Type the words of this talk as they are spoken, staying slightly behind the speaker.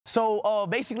So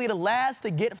basically, the last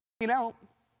to get out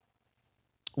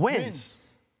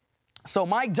wins. So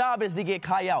my job is to get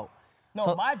Kai out. No,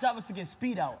 so, my job is to get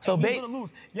Speed out. So he's gonna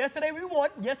lose. Yesterday we won.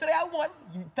 Yesterday I won.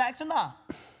 Facts or not?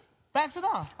 Facts or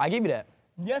not? I give you that.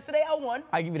 Yesterday I won.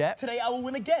 I give you that. Today I will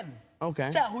win again. Okay.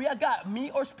 Chat, who y'all got?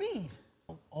 Me or Speed?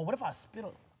 Oh, what if I spit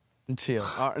on? Chill.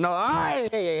 No,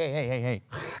 hey.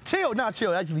 Chill, not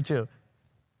chill. Actually, chill.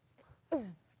 He's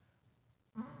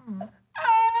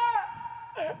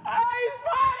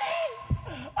funny!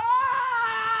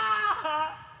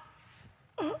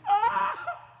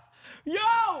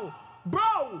 Yo,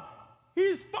 bro,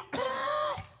 he's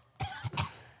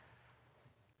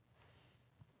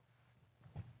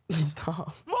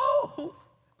Stop. Move!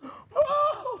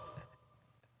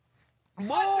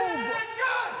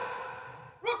 Attention!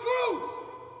 Recruits,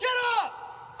 get up!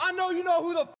 I know you know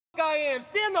who the I am.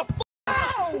 Stand the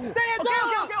out! Stand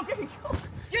up! Okay.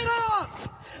 Get up!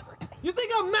 You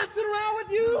think I'm messing around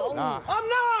with you? Nah. I'm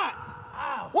not!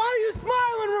 Ow. Why are you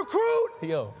smiling, recruit?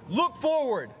 Yo. Look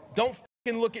forward. Don't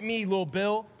look at me, little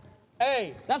Bill.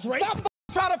 Hey, that's right. Stop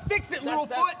trying to fix it, little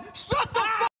foot. Shut the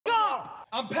up!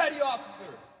 I'm Petty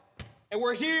Officer, and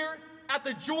we're here at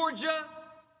the Georgia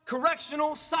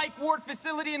Correctional Psych Ward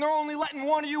Facility, and they're only letting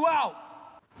one of you out.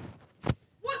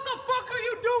 What the fuck are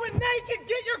you doing naked?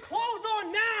 Get your clothes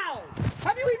on now!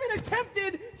 Have you even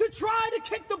attempted to try to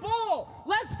kick the ball?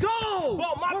 Let's go!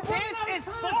 Bro, my pants is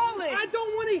falling! I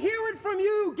don't want to hear it from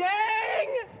you,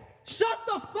 gang! Shut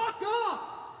the fuck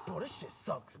up! Bro, this shit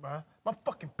sucks, bro. My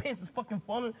fucking pants is fucking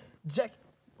falling. Jack.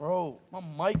 Bro, my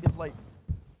mic is like...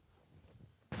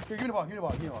 Here, give me the ball.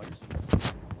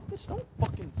 Bitch, don't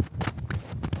fucking...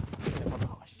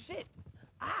 Oh, shit.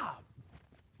 Ah.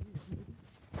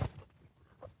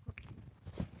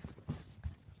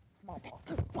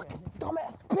 Fucking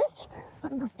dumbass bitch!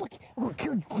 I'm gonna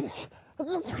kill you, bitch! I'm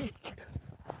gonna fucking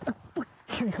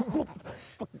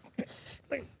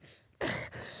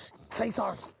Say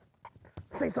sorry.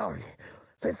 Say sorry.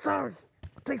 Say sorry.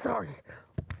 Say sorry.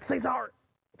 Say sorry.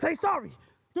 Say sorry.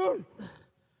 Dude.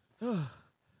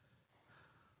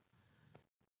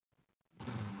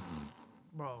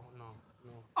 Bro, no.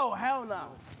 Oh, hell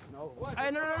no. No.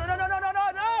 Hey, no.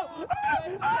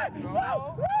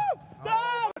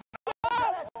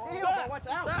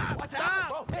 Stop! Watch out,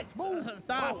 bro. Bitch, move.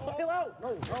 Stop. Bro, chill out. No.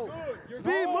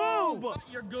 Speed, move.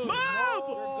 You're good. Move. No.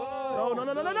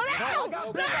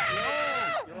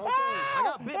 I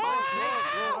got bit by a snake.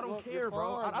 I don't care,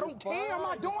 bro. I don't care. I'm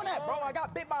not doing that, bro. I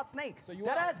got bit by a snake. So you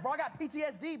that out. ass, bro. I got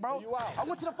PTSD, bro. So you out. I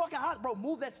went to the fucking hospital, bro.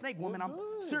 Move that snake, woman. I'm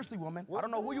seriously, woman. I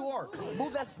don't know who you are.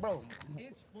 Move that, bro.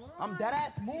 It's fun. I'm dead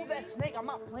ass. Move that snake. I'm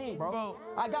not playing, bro.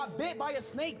 I got bit by a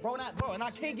snake, bro. And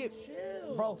I can't get.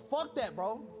 Bro, fuck that,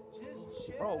 bro. Just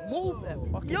chill. Bro, move that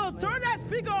fucking Yo, snake. turn that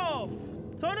speaker off.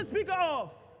 Turn the speaker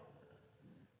off.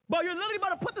 Bro, you're literally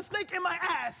about to put the snake in my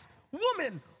ass.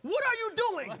 Woman, what are you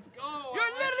doing? Let's go.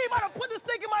 You're literally about to put the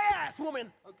snake in my ass,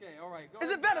 woman. Okay, all right. Go Is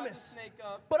ahead it and venomous? the snake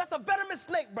up. But that's a venomous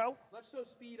snake, bro. Let's show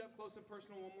Speed up close and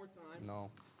personal one more time. No.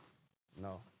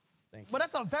 Thank you. But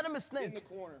that's a venomous Get in snake.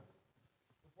 the corner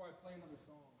before I play another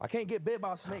song. I can't get bit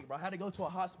by a snake, bro. I had to go to a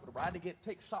hospital, bro. I had to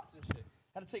take shots and shit.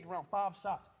 Had to take around 5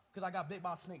 shots because I got bit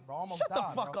by a snake, bro. I almost Shut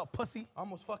died, the fuck bro. up, pussy. I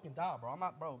almost fucking died, bro. I'm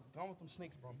not, bro. Going with them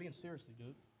snakes, bro. I'm being seriously,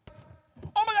 dude.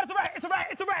 Oh my God, it's a rat. It's a rat.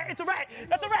 It's a rat. It's a rat.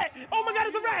 That's a rat. Oh my God,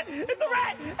 it's a rat. It's a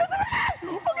rat. It's a rat.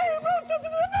 Okay, bro.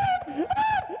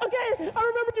 Okay, I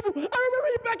remember you. I remember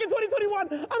you back in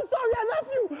 2021. I'm sorry I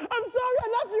left you. I'm sorry I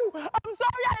left you. I'm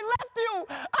sorry I left you.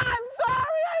 I'm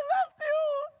sorry I left you.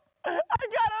 I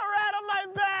got a rat on my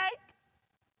back.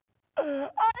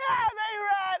 I have a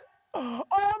rat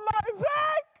on my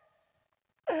back.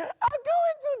 I'm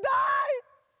going to die.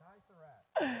 It's a rat.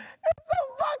 It's a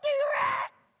fucking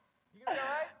rat. You gonna be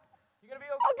all right? You gonna be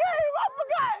okay? Okay, I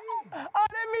forgot. I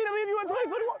didn't mean to leave you in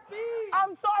 2021.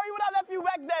 I'm sorry when I left you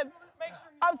back then.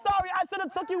 I'm sorry. I should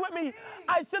have took you with me.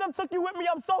 I should have took you with me.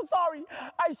 I'm so sorry.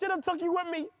 I should have took you with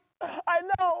me. I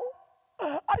know.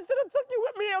 I should have took you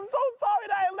with me. I'm so sorry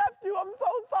that I left you. I'm so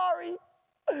sorry.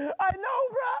 I know,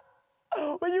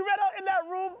 bruh. When you ran out in that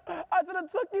room, I should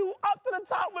have took you up to the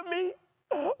top with me.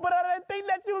 But I didn't think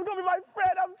that you was gonna be my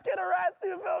friend. I'm scared of rats,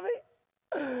 you feel me?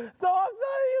 So I'm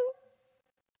telling you.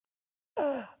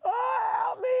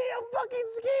 Help me. I'm fucking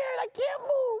scared. I can't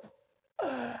move.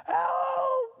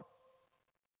 Help.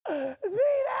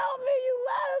 Speed, help me. You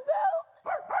left. Help.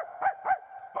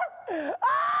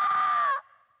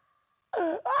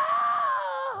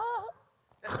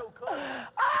 That's so cool.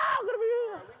 I'm gonna be.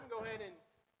 We can go ahead and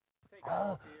take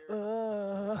off here.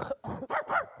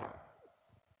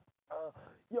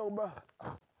 Yo, bro.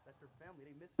 That's her family.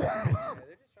 They miss me. Yeah,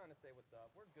 they're just trying to say what's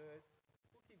up. We're good.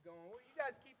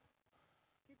 guys keep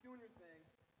doing your thing.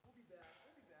 We'll be back.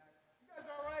 You guys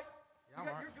all right? Yeah,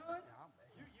 You're good? Yeah, I'm back.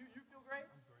 You feel great?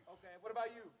 I'm great. Okay, what about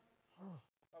you?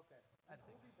 Okay. I think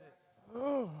we'll be back.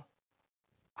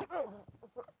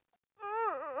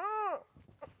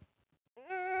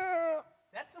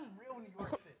 That's some real New York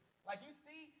shit. Like, you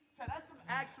see, Chad, that's some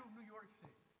actual New York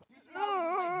shit. You see how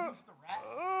he's like used to rats?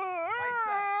 Like,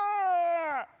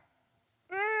 Chad.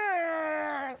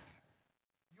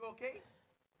 You okay?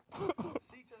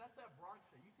 See, Chad, that's that Bronx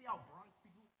shit. You see how Bronx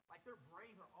people, like, their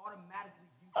brains are automatically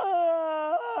used to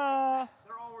rats.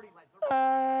 They're already, like,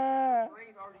 their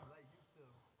brains already, like, used to.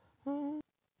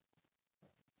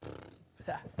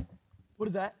 What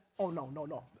is that? Oh,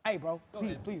 no. Hey, bro.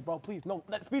 Please, bro, please. No,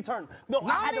 let Speed turn. No,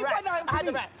 Nah, I had the rat. I had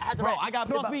the rat. Bro, I got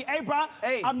no, Speed. Hey, bro.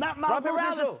 Hey, I'm not Miles rock, paper,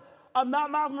 Morales. scissors. I'm not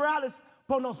Miles Morales.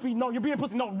 Bro, no, Speed. No, you're being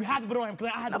pussy. No, you have to put it on him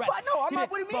because I had the rat. No, I'm He not. did.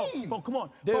 What do you mean? Bro, come on.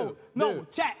 Dude, Bro, no,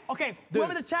 dude. chat. Okay, Dude.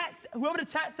 whoever the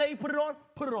chat say put it on,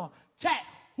 put it on. Chat.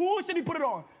 Who should he put it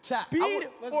on? Chat, Speed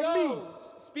Let's or go. me?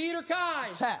 Speed or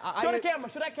Kai? Chat, Show the camera.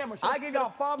 Show that camera. I give y'all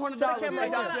 $500 camera if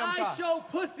right y'all there. stay on I car. show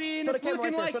pussy and Show the it's camera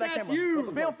looking right there. like Show that that's camera. you.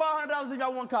 Spend $500 if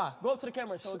y'all want car. Go up to the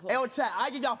camera and show it close. Hey, yo, chat, I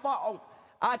give y'all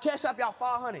I cash up y'all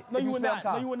 500. No, if you would spell not.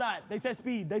 car. No, you would not. They said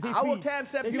Speed. They say Speed. I will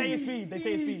cash up They you. say it's Speed. They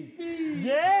say it's Speed. Speed.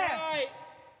 Yeah. All right.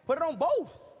 Put it on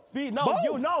both. Speed. No, Both.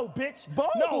 you. No, bitch. Both.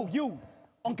 No, you.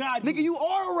 On God. Nigga, you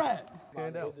are a rat.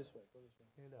 Hand out.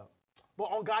 But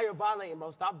on God, you're violating,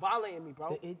 bro. Stop violating me,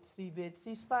 bro. The itsy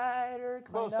bitsy spider.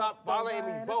 Bro, stop violating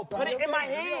me, bro. Put it in my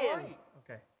hand.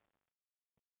 Okay.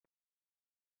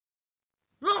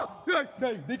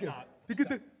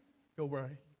 Go, bro.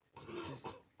 Just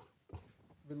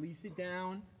release it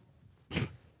down. Let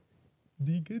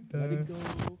it go.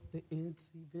 The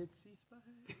itsy bitsy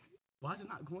spider. Why is it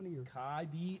not going to your Kai,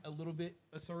 be a little bit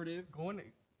assertive. Going to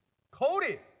hold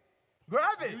it. Grab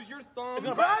it. Use your thumb. It's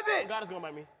gonna Grab bite. it. God is gonna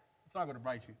bite me. It's not going to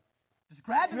bite you. Just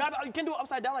grab it. You can't do it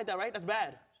upside down like that, right? That's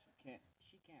bad.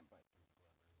 She can't bite.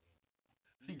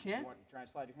 She can't? You trying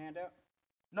to slide your hand out?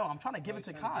 No, I'm trying to give it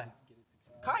to Kai.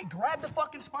 Kai, grab the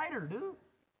fucking spider, dude.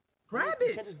 Grab You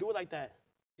it. can't just do it like that.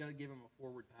 You gotta give him a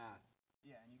forward path.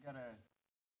 Yeah, and you gotta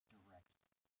direct.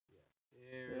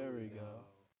 There we go.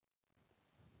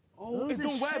 Oh, it's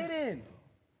doing webs. in.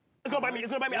 It's gonna bite me. It's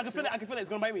gonna bite me. I can feel it. It's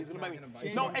gonna bite me. It's gonna bite me.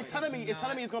 No, it's telling me. It's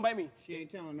telling me it's gonna bite me. She ain't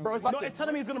telling no. Bro, it's No, about to. it's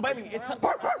telling me it's gonna bite me. It's telling me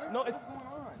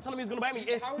it's gonna bite me.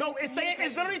 No, it's saying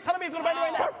it's literally telling me it's gonna bite me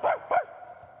right now.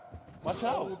 Watch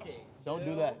out. Okay. Don't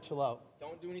do that. Chill out.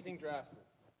 Don't do anything drastic.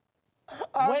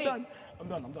 Wait. I'm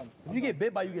done. If you get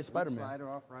bit by, you get Spider-Man. Slide her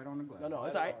off right on the glass. No,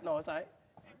 it's all right. No, it's all right.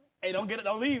 Hey, don't get it.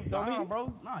 Don't leave. Don't Nah, leave.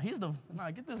 bro. Nah,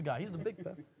 get this guy. He's the big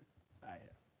fella.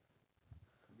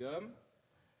 Good? Yeah,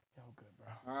 I'm good, bro.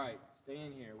 All right. Stay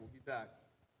in here. We'll be back.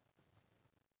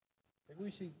 Maybe we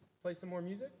should play some more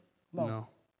music? No.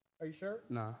 Are you sure?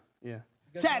 Nah. Yeah. You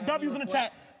guys Chat have any W's in the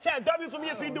chat. requests? Chat W's for me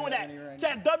and Speed doing that.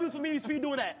 Chat W's for me and Speed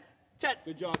doing that. Chat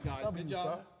Good job, guys. W's, Good job.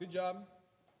 bro. Good job.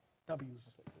 W's.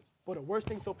 But the worst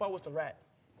thing so far was the rat.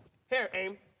 Here,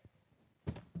 aim.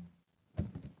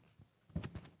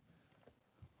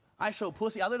 I show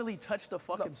pussy. I literally touched the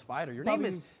fucking spider. Your name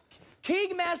is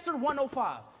King Master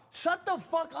 105. Shut the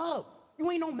fuck up. You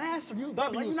ain't no master. You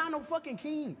not no fucking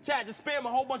king. Chat, just spam a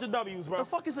whole bunch of W's, bro. The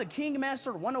fuck is a King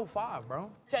Master 105, bro?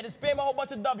 Chat, just spam a whole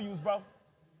bunch of W's, bro.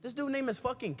 This dude name is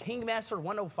fucking King Master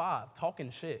 105,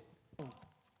 talking shit.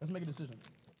 Let's make a decision.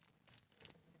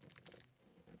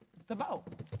 Step out.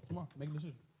 Come on, make a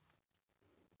decision.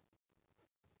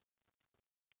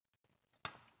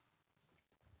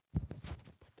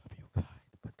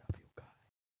 Put W guy.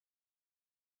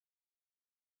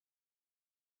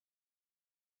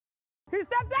 He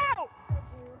stepped out!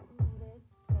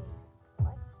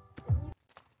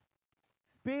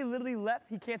 Speed literally left.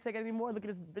 He can't take it anymore. Look at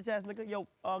this bitch ass nigga. Yo,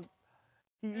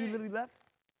 he literally left.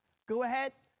 Go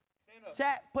ahead.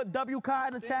 Chat, put W Kai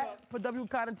in the chat. Put W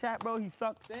Kai in the chat, bro. He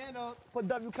sucks. Stand up. Put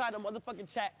W Kai in the motherfucking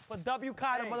chat. Put W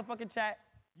Kai in the motherfucking chat.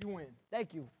 You win.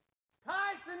 Thank you.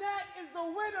 Kai Cenat is the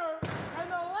winner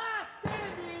and the last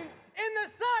standing in the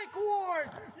psych ward.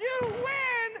 You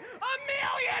win $1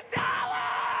 million!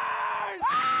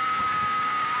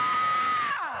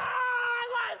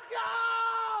 Let's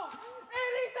go!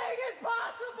 Anything is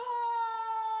possible!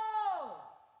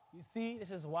 You see,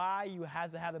 this is why you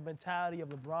have to have the mentality of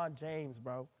LeBron James,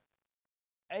 bro.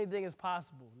 Anything is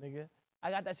possible, nigga. I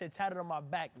got that shit tatted on my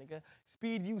back, nigga.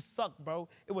 Speed, you suck, bro.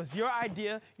 It was your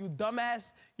idea, you dumbass.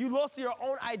 You lost to your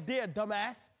own idea,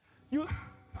 dumbass. You.